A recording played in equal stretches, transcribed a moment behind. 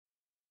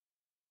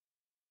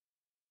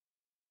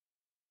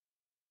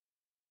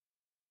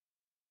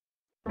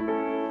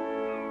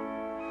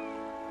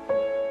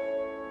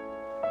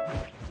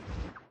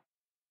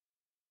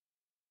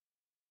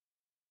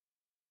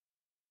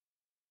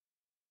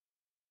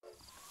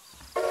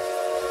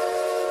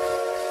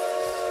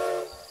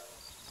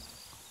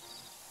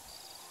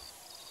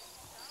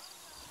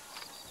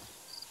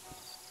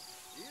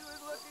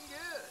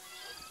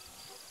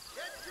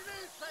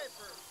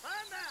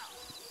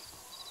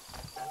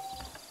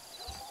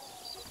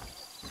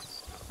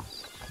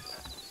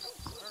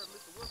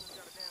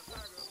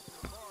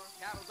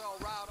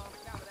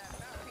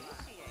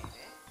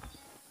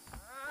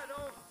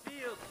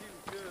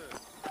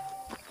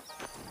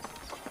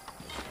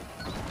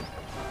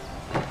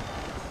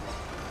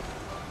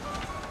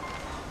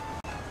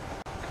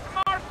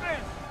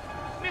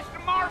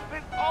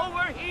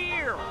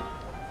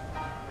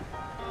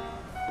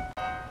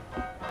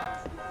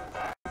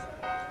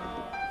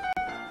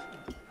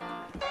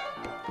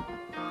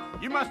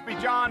must be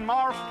John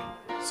Marston.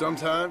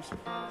 Sometimes.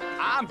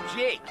 I'm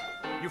Jake.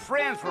 Your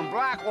friends from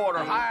Blackwater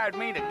hired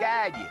me to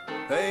guide you.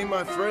 They ain't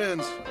my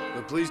friends,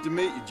 but pleased to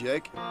meet you,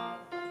 Jake.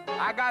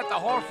 I got the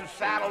horses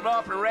saddled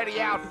up and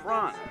ready out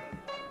front.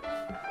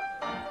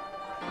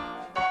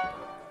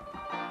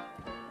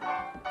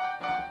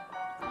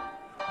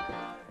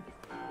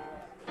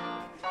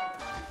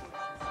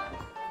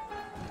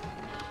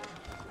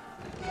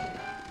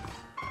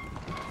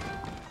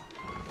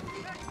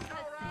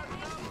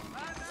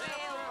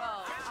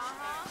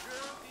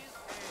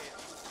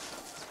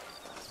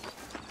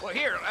 Well,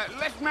 here,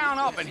 let's mount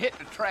up and hit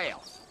the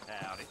trail.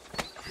 Howdy.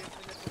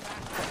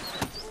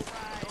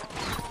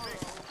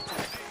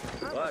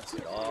 What's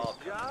it all?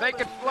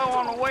 Take it slow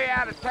on the way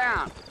out of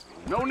town.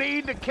 No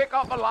need to kick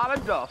up a lot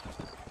of dust.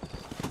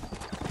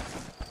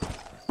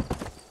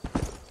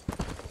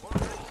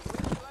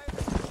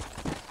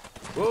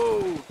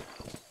 Whoa!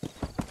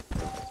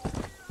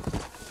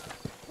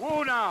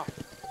 Whoa now.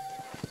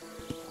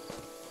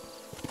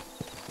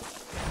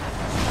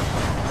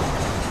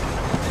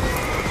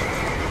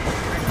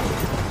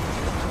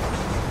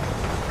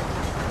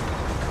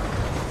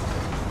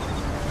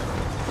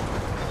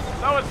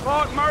 So it's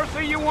Fort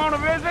Mercy you want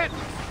to visit?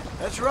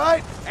 That's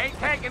right. Ain't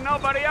taking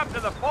nobody up to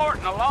the fort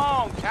in a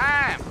long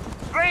time.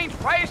 Strange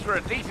place for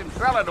a decent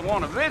fella to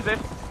want to visit,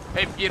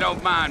 if you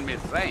don't mind me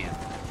saying.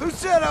 Who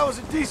said I was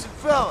a decent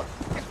fella?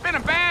 It's been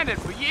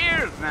abandoned for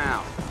years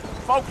now.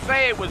 Folks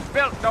say it was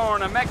built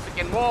during the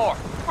Mexican War.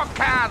 What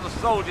kinds of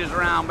soldiers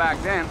around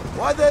back then?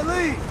 Why'd they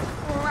leave?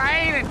 Well, I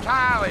ain't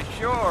entirely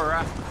sure.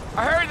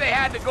 I heard they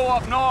had to go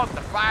up north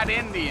to fight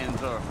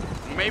Indians, or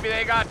maybe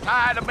they got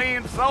tired of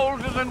being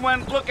soldiers and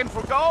went looking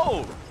for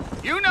gold.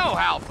 You know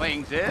how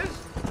things is.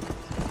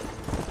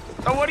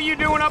 So what are you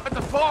doing up at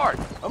the fort?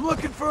 I'm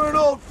looking for an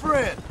old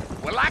friend.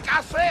 Well, like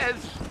I says,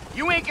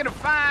 you ain't gonna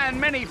find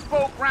many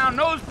folk round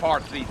those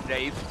parts these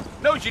days.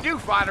 Those you do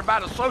find are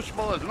about as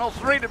sociable as an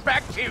ulcerated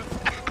back tooth.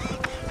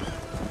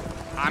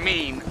 I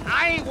mean,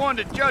 I ain't one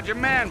to judge a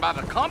man by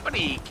the company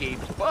he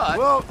keeps, but...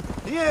 Well,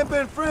 he ain't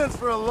been friends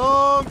for a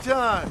long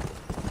time.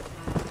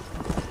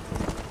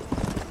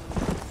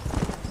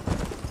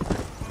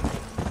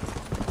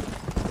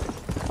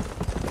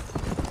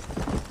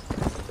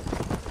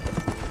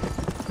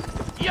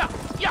 Yeah.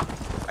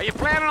 Are you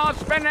planning on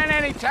spending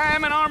any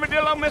time in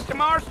Armadillo, Mr.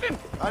 Marston?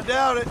 I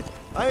doubt it.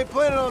 I ain't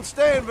planning on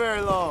staying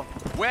very long.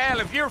 Well,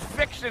 if you're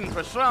fixing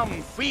for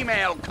some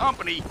female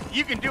company,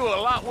 you can do a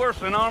lot worse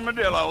than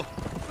Armadillo.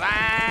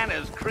 Fine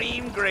as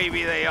cream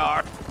gravy they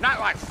are. Not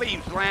like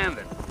Thieves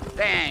Landing.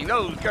 Dang,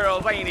 those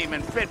girls ain't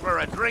even fit for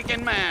a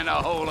drinking man to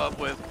hold up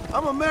with.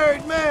 I'm a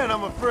married man,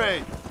 I'm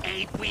afraid.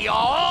 Ain't we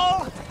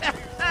all?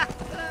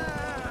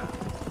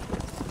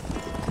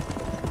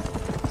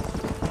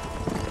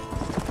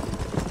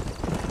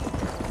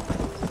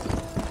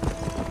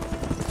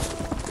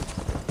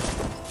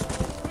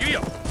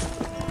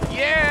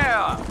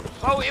 Yeah,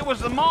 so it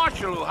was the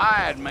marshal who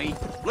hired me.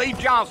 Lee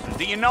Johnson,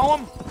 do you know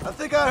him? I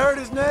think I heard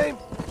his name.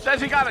 Says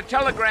he got a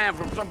telegram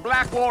from some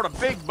Blackwater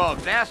big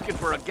bugs asking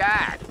for a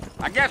guide.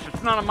 I guess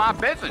it's none of my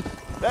business.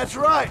 That's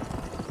right.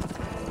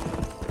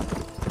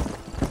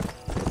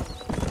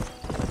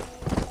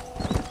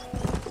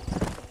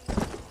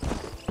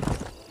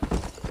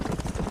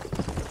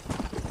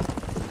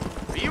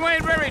 You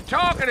ain't very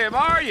talkative,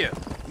 are you?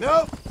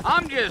 Nope.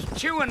 I'm just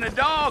chewing the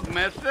dog,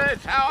 mister.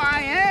 It's how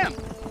I am.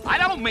 I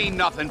don't mean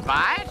nothing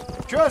by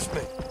it. Trust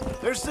me,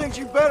 there's things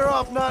you better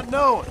off not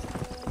knowing.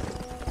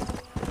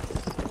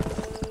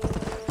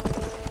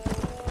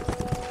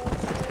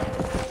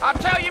 I'll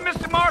tell you,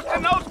 Mr.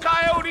 Marston, those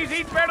coyotes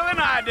eat better than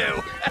I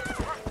do.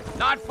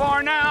 Not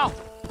far now.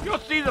 You'll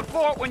see the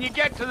fort when you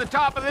get to the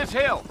top of this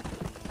hill.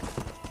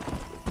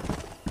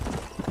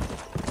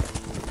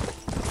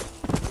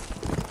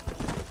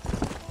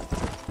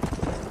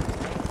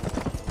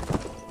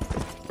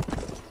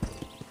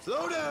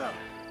 Slow down.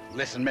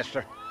 Listen,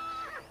 mister.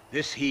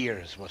 This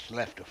here's what's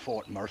left of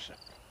Fort Mercer.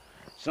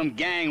 Some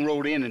gang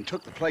rode in and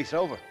took the place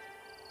over.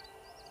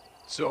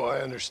 So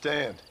I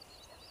understand.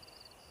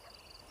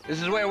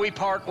 This is where we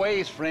part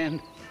ways, friend.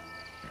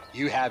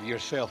 You have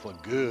yourself a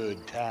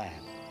good time.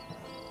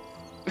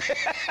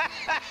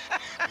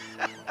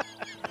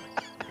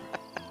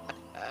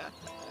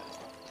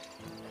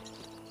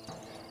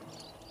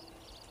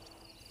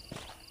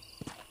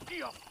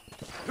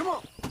 Come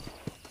on.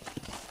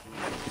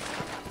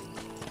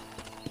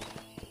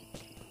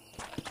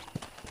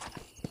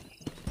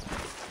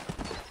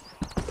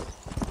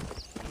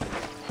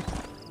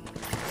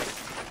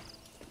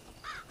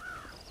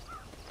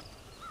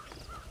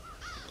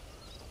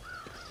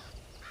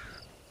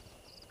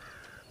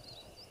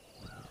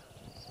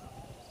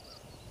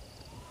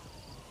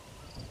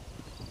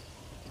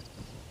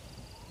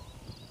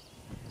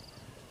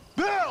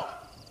 Bill!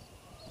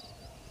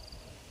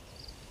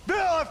 Bill,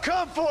 I've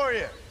come for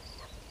you!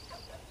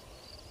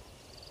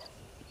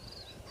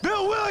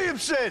 Bill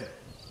Williamson!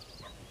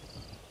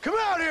 Come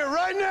out here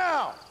right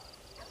now!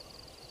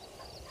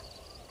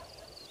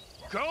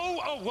 Go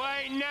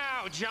away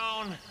now,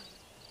 John.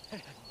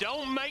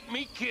 Don't make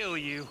me kill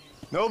you.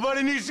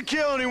 Nobody needs to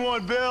kill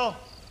anyone, Bill.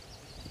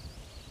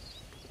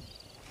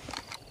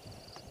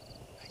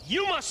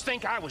 You must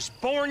think I was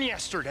born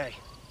yesterday.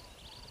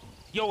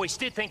 You always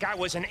did think I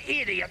was an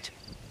idiot.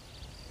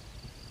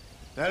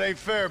 That ain't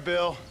fair,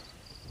 Bill.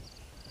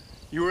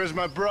 You were as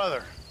my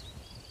brother.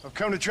 I've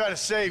come to try to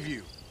save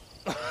you.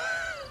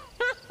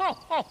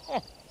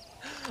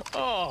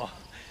 Oh.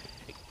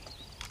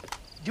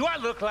 Do I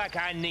look like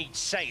I need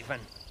saving?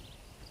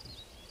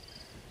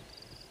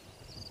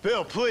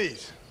 Bill,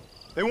 please.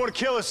 They want to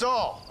kill us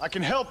all. I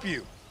can help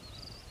you.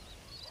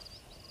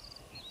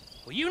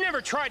 Well, you never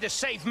tried to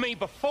save me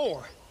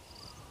before.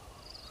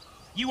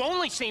 You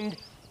only seemed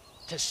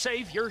to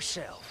save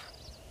yourself.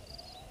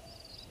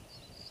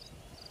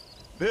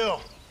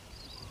 Bill,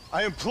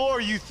 I implore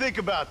you think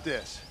about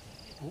this.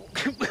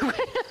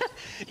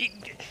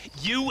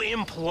 You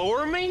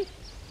implore me?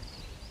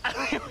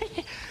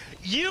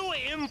 You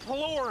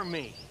implore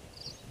me.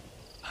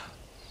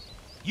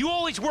 You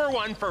always were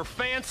one for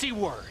fancy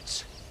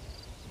words.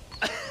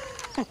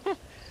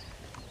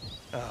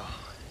 Oh.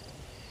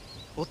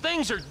 Well,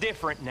 things are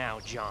different now,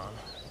 John.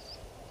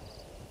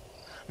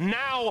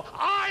 Now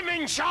I'm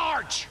in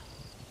charge!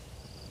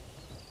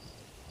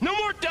 No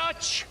more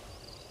Dutch!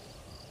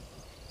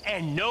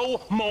 And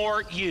no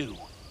more you.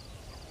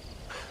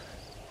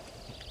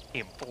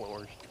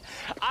 Implores.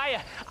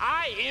 I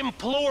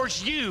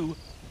implores you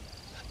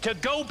to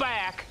go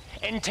back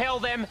and tell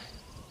them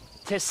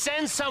to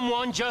send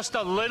someone just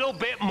a little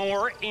bit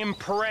more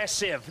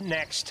impressive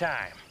next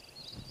time.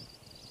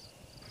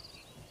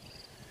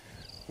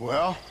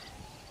 Well?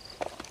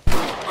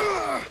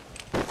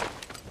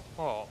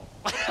 Oh.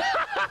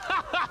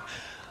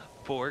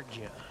 Poor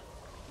John.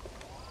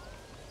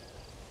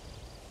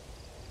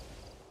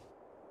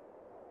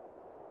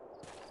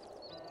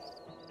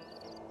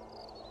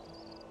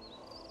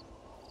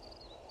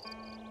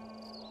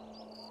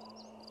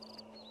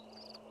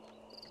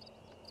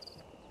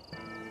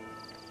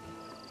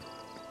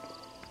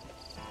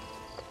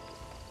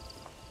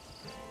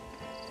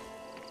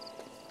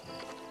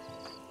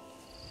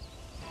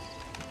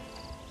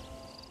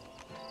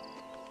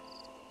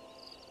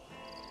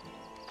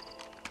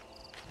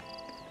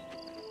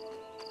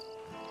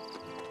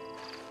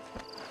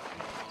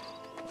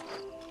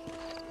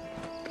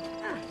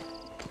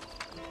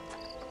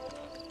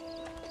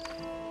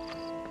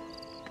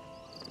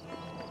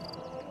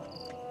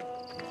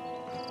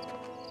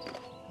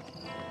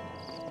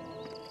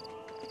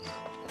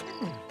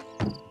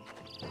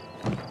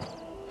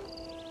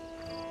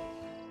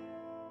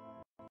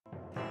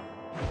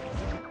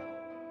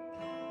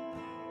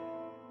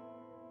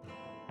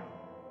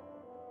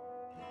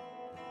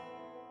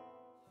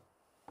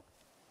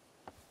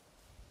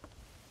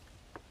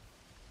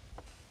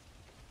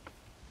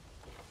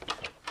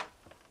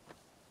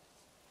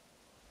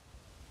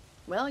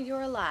 Well,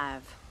 you're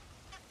alive.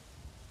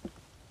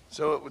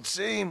 So it would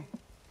seem.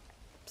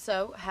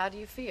 So, how do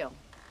you feel?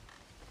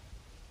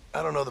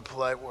 I don't know the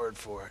polite word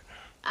for it.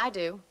 I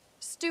do.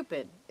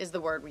 Stupid is the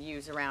word we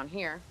use around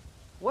here.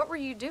 What were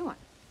you doing?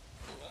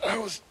 I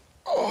was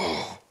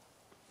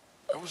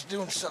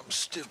doing something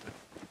stupid.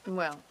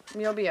 Well,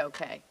 you'll be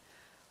okay.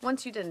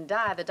 Once you didn't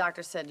die, the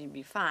doctor said you'd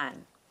be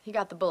fine. He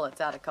got the bullets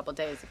out a couple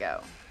days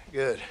ago.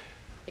 Good.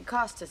 It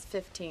cost us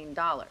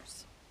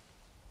 $15.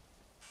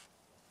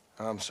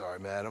 I'm sorry,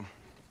 madam.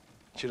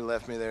 Should have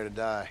left me there to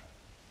die.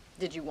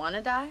 Did you want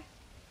to die?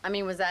 I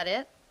mean, was that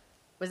it?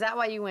 Was that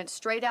why you went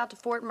straight out to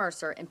Fort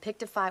Mercer and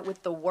picked a fight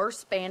with the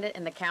worst bandit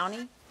in the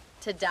county?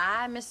 To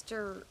die,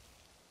 Mr.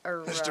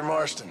 Mr.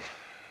 Marston.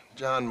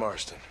 John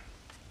Marston.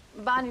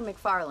 Bonnie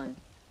McFarland.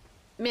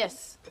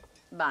 Miss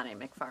Bonnie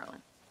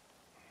McFarland.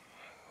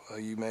 Well,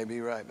 you may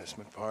be right, Miss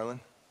McFarland.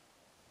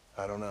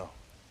 I don't know.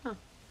 Huh.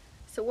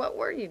 So what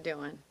were you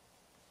doing?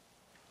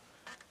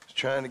 I was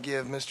trying to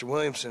give Mr.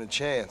 Williamson a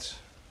chance.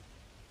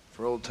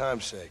 For old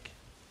time's sake.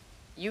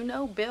 You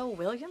know Bill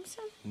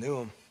Williamson? Knew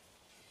him.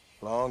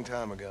 Long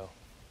time ago.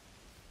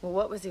 Well,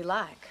 what was he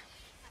like?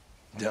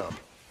 Dumb.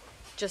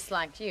 Just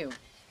like you.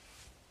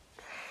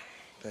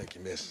 Thank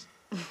you, miss.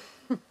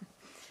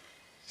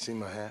 See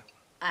my hat?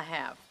 I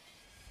have.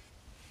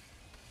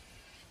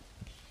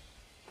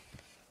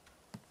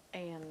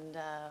 And,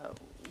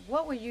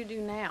 what will you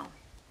do now?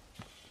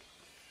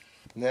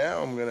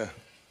 Now I'm gonna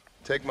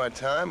take my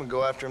time and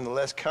go after him the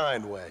less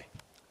kind way.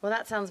 Well,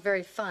 that sounds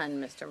very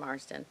fun, Mr.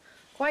 Marston.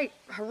 Quite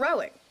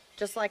heroic,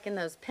 just like in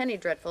those penny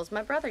dreadfuls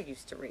my brother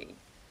used to read.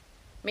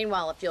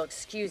 Meanwhile, if you'll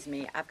excuse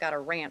me, I've got a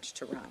ranch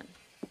to run.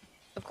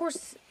 Of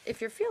course,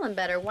 if you're feeling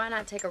better, why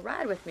not take a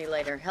ride with me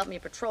later? Help me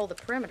patrol the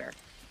perimeter.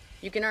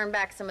 You can earn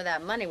back some of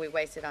that money we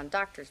wasted on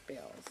doctor's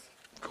bills.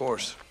 Of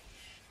course.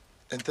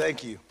 And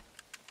thank you.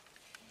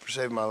 For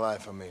saving my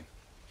life, I mean.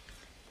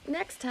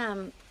 Next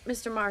time,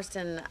 Mr.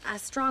 Marston, I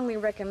strongly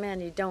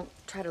recommend you don't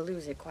try to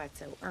lose it quite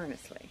so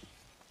earnestly.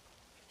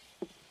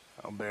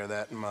 I'll bear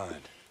that in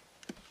mind.